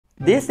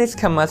This is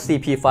Cammus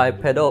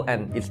CP5 pedal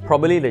and it's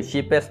probably the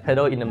cheapest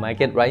pedal in the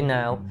market right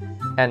now,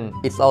 and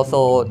it's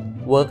also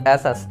work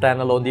as a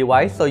standalone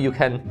device, so you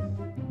can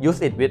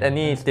use it with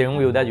any steering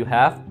wheel that you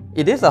have.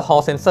 It is a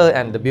Hall sensor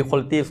and the build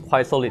quality is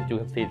quite solid. You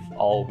can see it's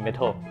all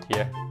metal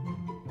here.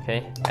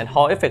 Okay, and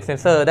Hall effect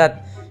sensor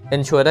that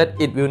ensure that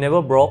it will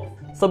never broke.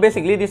 So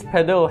basically this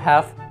pedal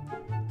have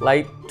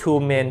like two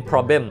main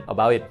problem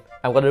about it.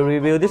 I'm gonna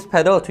review this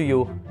pedal to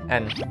you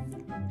and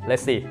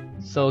let's see.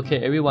 So okay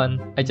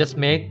everyone, I just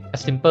made a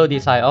simple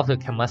design of the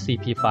Cammus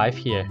CP5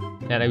 here,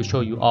 and I will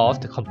show you all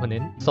of the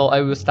components. So I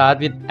will start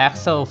with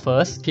axle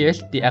first.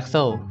 Here's the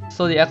axle.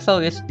 So the axle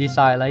is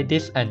designed like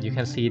this, and you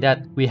can see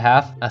that we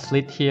have a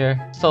slit here.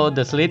 So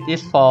the slit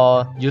is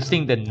for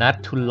using the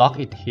nut to lock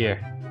it here,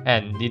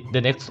 and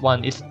the next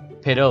one is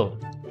pedal.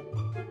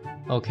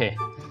 Okay,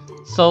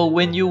 so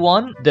when you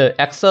want the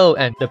axle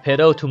and the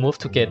pedal to move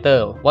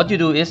together, what you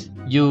do is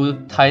you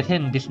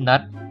tighten this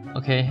nut,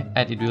 okay,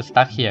 and it will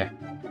stuck here.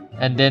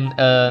 And then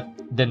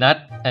the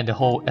nut and the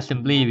whole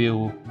assembly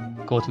will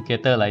go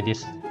together like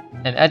this.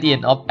 And at the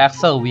end of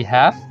axle we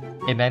have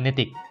a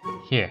magnetic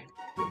here.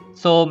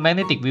 So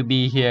magnetic will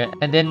be here,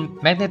 and then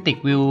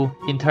magnetic will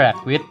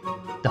interact with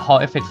the Hall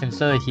effect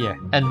sensor here.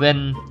 And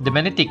when the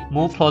magnetic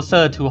move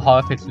closer to Hall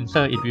effect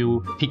sensor, it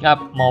will pick up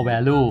more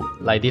value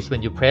like this.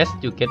 When you press,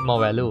 you get more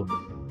value.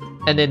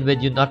 And then when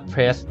you not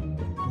press,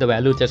 the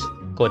value just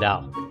go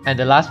down. And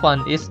the last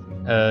one is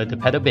the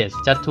pedal base,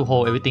 just to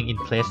hold everything in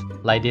place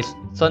like this.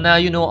 So now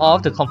you know all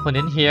of the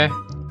components here,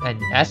 and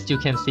as you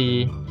can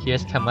see,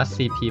 here's Cammus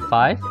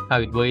CP5. How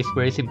it works is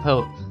very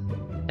simple,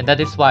 and that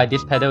is why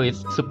this pedal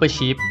is super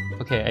cheap.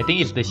 Okay, I think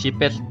it's the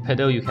cheapest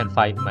pedal you can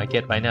find in the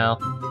market right now.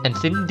 And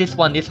since this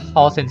one is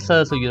Hall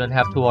sensor, so you don't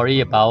have to worry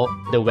about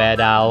the wear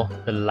down,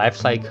 the life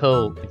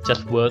cycle, it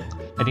just works.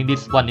 I think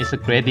this one is a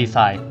great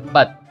design.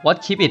 But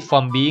what keeps it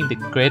from being the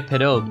great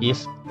pedal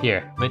is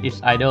here, when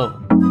it's idle.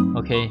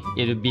 Okay,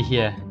 it will be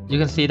here. You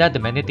can see that the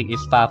magnetic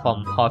is far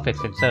from Hall effect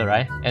sensor,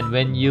 right? And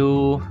when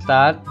you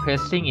start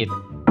pressing it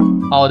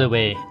all the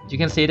way, you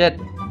can see that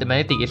the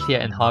magnetic is here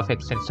and Hall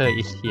effect sensor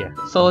is here.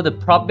 So the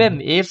problem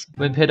is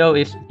when pedal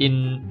is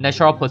in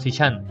natural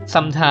position,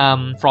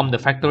 sometimes from the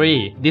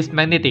factory, this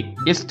magnetic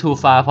is too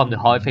far from the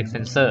Hall effect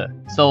sensor.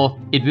 So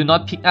it will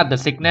not pick up the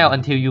signal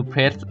until you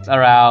press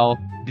around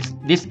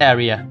this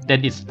area,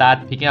 then it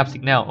start picking up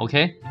signal,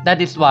 okay?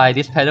 That is why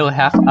this pedal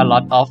has a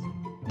lot of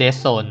dead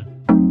zone,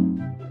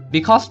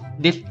 because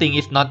this thing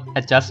is not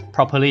adjusted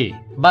properly.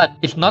 But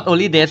it's not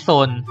only dead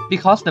zone,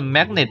 because the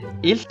magnet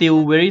is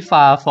still very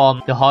far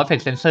from the Hall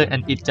effect sensor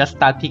and it just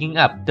start picking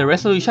up. The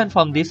resolution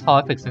from this Hall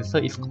effect sensor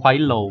is quite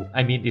low.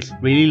 I mean, it's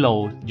really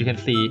low. You can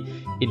see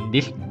in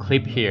this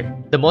clip here.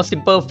 The most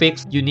simple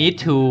fix, you need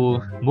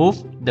to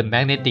move the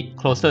magnetic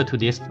closer to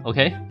this,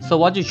 okay? So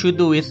what you should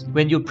do is,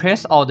 when you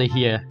press all the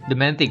here, the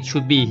magnetic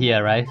should be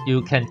here, right?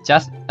 You can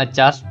just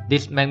adjust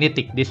this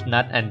magnetic, this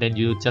nut, and then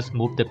you just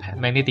move the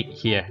magnetic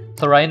here.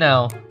 So right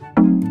now,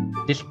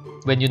 this,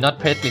 when you not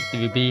press it, it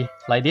will be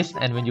like this,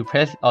 and when you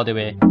press all the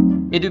way,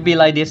 it will be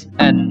like this.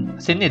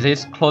 And since it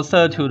is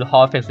closer to the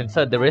Hall effect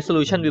sensor, the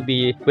resolution will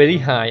be very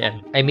high,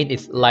 and I mean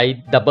it's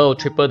like double,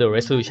 triple the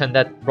resolution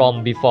that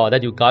from before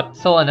that you got.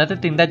 So another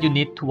thing that you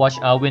need to watch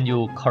out when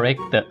you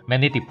correct the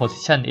magnetic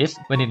position is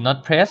when it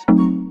not press,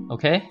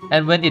 okay?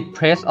 And when it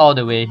press all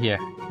the way here,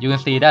 you can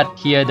see that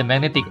here the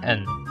magnetic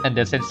and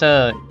the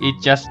sensor,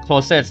 it just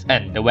closes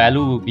and the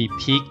value will be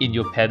peak in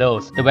your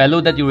pedals. The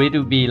value that you read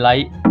will be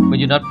like when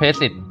you not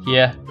press it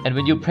here, and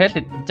when you press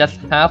it just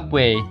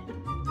halfway,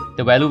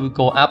 the value will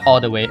go up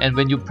all the way, and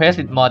when you press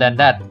it more than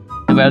that,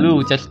 the value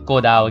will just go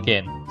down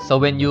again. So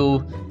when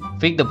you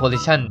fix the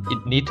position,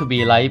 it need to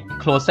be like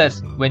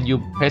closest when you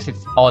press it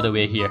all the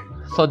way here.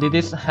 So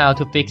this is how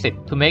to fix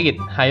it, to make it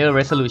higher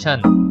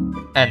resolution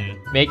and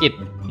make it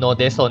no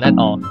dead zone at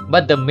all.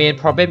 But the main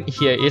problem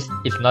here is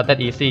it's not that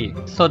easy.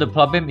 So the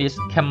problem is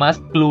Cammus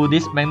glue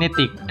this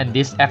magnetic and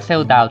this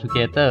axle down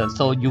together.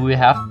 So you will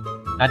have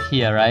nut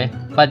here, right?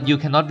 But you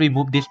cannot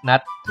remove this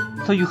nut.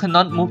 So you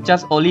cannot move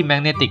just only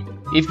magnetic.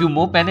 If you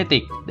move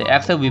magnetic, the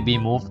axle will be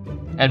moved.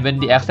 And when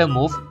the axle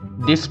moves,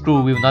 this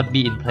screw will not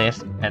be in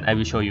place, and I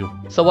will show you.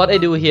 So what I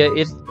do here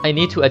is I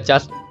need to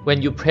adjust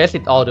when you press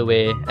it all the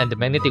way and the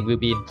magnetic will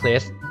be in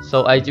place.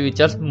 So I will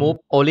just move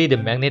only the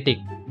magnetic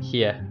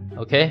here,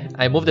 okay?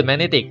 I move the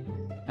magnetic,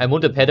 I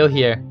move the pedal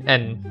here,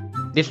 and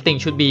this thing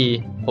should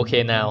be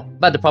okay now.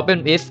 But the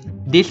problem is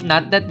this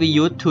nut that we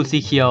use to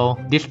secure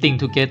this thing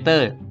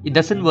together, it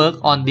doesn't work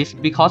on this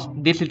because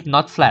this is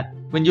not flat.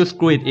 When you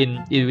screw it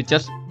in, it will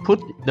just put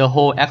the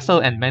whole axle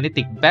and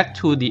magnetic back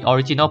to the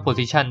original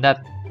position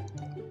that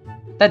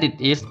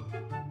it is,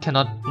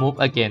 cannot move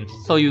again.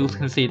 So you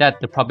can see that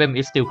the problem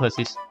is still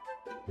persists.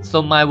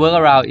 So my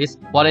workaround is,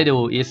 what I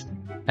do is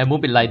I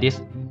move it like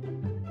this,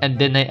 and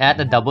then I add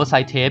a double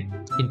side tape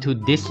into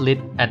this slit,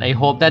 and I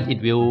hope that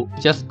it will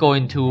just go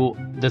into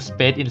the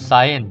space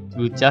inside and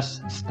will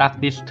just stuck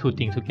these two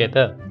things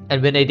together.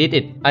 And when I did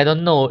it, I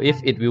don't know if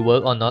it will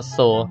work or not,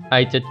 so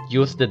I just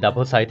use the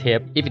double side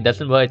tape. If it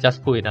doesn't work, I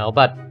just pull it out.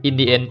 But in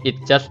the end,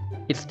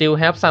 it it still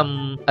have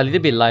some a little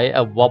bit like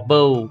a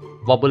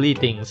wobbly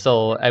thing.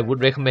 So I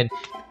would recommend,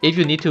 if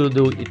you need to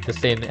do it the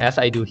same as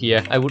I do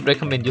here, I would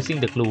recommend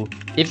using the glue.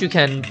 If you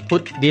can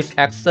put this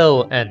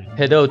axle and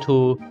pedal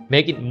to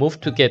make it move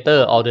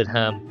together all the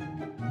time,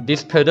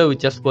 this pedal will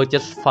just work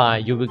just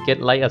fine. You will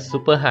get like a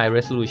super high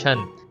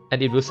resolution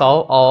and it will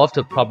solve all of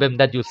the problem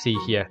that you see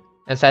here.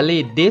 And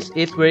sadly, this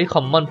is very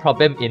common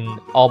problem in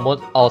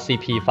almost all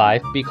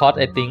CP5 because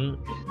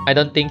I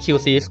don't think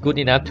QC is good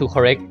enough to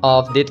correct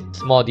all of this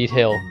small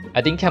detail.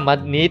 I think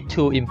Cammus need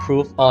to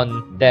improve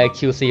on their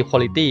QC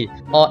quality,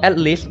 or at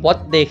least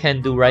what they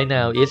can do right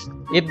now is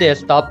if they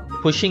stop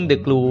pushing the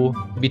glue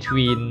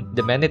between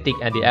the magnetic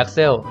and the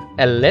axle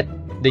and let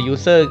the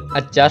user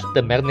adjust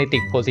the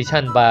magnetic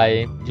position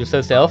by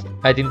user self,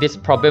 I think this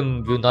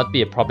problem will not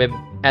be a problem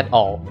at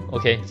all.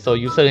 Okay, so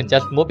user can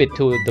just move it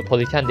to the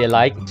position they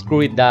like,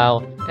 screw it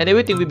down, and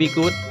everything will be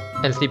good.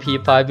 And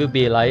CP5 will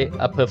be like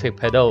a perfect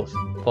pedal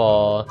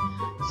for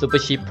super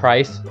cheap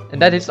price.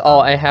 And that is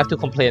all I have to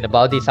complain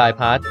about design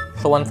part.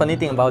 So one funny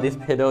thing about this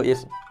pedal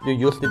is you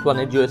use this one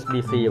as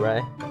USB-C,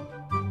 right?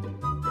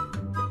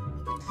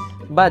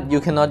 But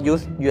you cannot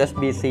use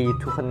USB-C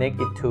to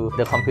connect it to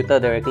the computer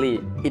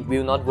directly. It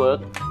will not work.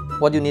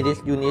 What you need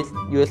is you need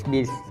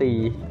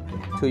USB-C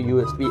to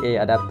USB-A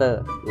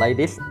adapter like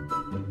this.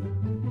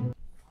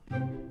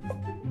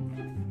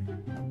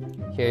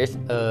 Here is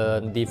a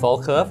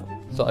default curve.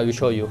 So I will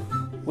show you.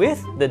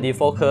 With the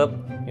default curve,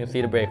 you see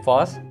the brake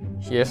force.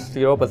 Here's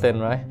 0%,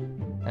 right?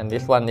 And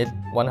this one is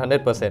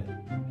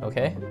 100%.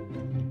 Okay?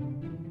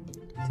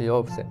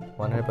 0%,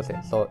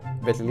 100%. So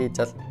basically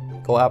just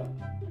go up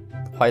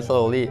quite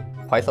slowly,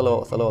 quite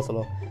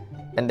slow.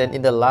 And then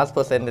in the last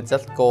percent, it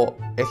just go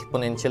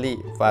exponentially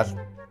fast,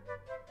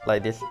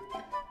 like this.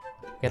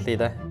 You can see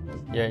that.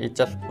 Yeah, it's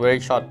just very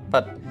short,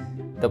 but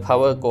the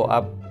power go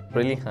up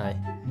really high.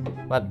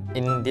 But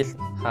in this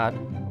part,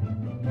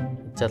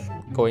 just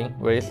going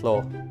very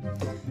slow.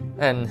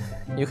 And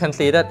you can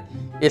see that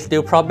it's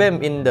still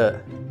problem in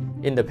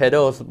the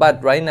pedals,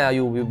 but right now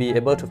you will be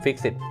able to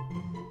fix it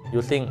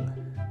using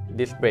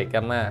this brake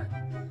gamma.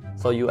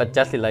 So you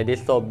adjust it like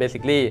this. So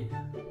basically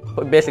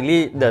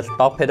the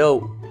stock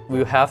pedal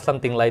will have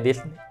something like this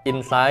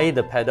inside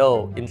the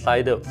pedal,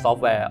 inside the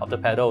software of the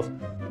pedals.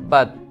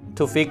 But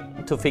to fix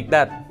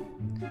that,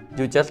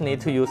 you just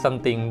need to use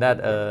something that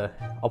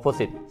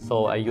opposite.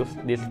 So I use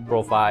this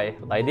profile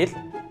like this,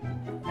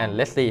 and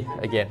let's see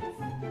again.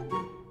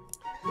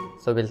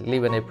 So basically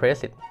when I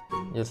press it,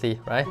 you see,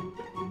 right?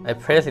 I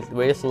press it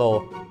very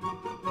slow,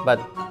 but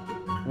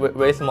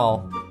very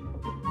small,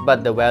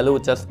 but the value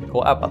just go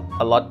up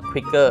a lot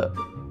quicker.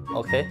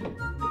 Okay,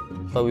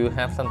 so we will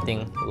have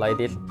something like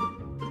this,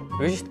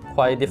 which is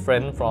quite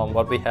different from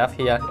what we have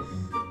here.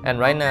 And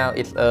right now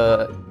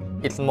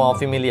it's more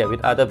familiar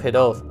with other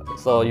pedals,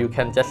 so you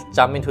can just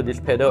jump into this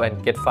pedal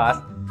and get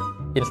fast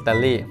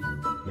instantly.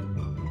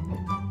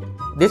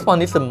 This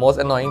one is the most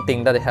annoying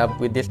thing that I have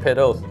with these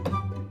pedals,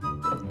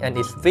 and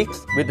it's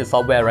fixed with the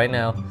software right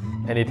now,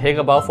 and it takes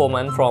about 4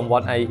 months from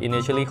what I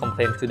initially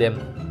complained to them.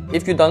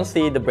 If you don't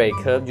see the brake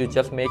curve, you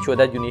just make sure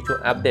that you need to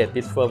update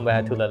this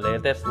firmware to the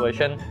latest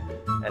version,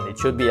 and it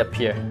should be up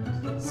here.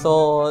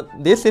 So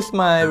this is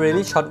my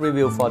really short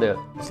review for the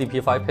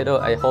CP5 pedal.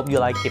 I hope you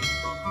like it.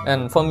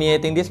 And for me, I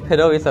think this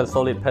pedal is a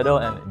solid pedal,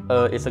 and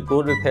it's a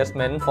good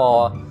replacement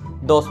for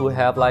those who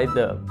have like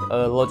the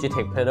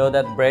Logitech pedal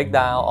that break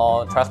down,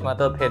 or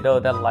Transmatter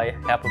pedal that like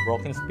have a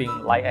broken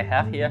spring like I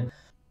have here.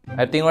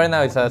 I think right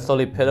now it's a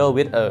solid pedal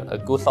with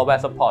a good software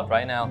support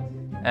right now.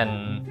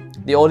 And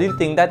the only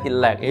thing that it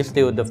lacks is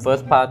still the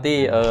first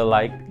party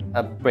like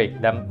a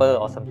brake damper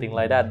or something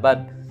like that.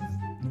 But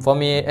for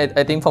me,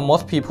 I think for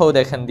most people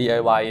they can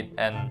DIY it,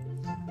 and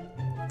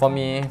for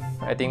me,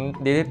 I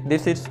think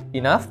this is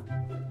enough.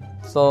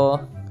 So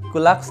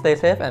good luck, stay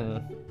safe,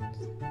 and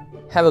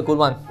have a good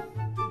one.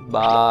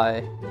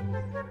 Bye.